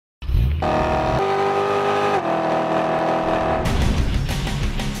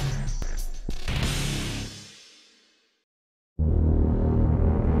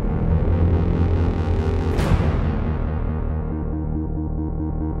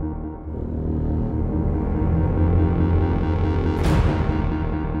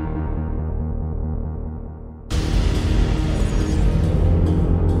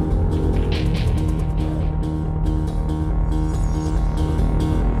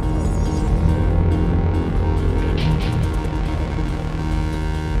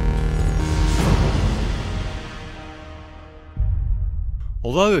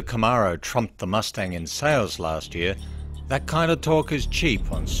Although the Camaro trumped the Mustang in sales last year, that kind of talk is cheap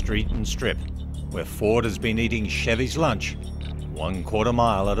on street and strip, where Ford has been eating Chevy's lunch 1/4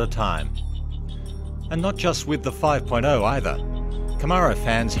 mile at a time. And not just with the 5.0 either. Camaro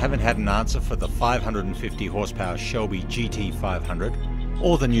fans haven't had an answer for the 550 horsepower Shelby GT500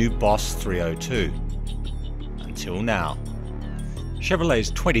 or the new Boss 302. Until now. Chevrolet's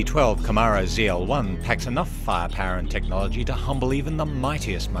 2012 Camaro ZL1 packs enough firepower and technology to humble even the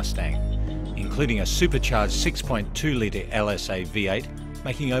mightiest Mustang, including a supercharged 6.2-litre LSA V8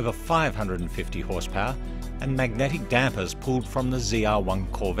 making over 550 horsepower and magnetic dampers pulled from the ZR1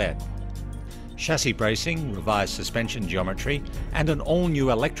 Corvette. Chassis bracing, revised suspension geometry and an all-new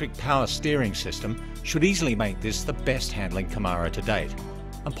electric power steering system should easily make this the best handling Camaro to date,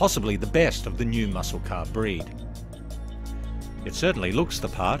 and possibly the best of the new muscle car breed. It certainly looks the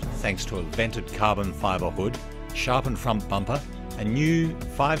part thanks to a vented carbon fibre hood, sharpened front bumper and new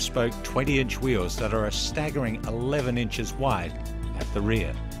 5-spoke 20-inch wheels that are a staggering 11 inches wide at the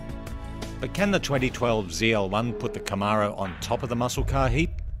rear. But can the 2012 ZL1 put the Camaro on top of the muscle car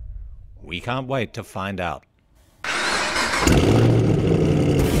heap? We can't wait to find out.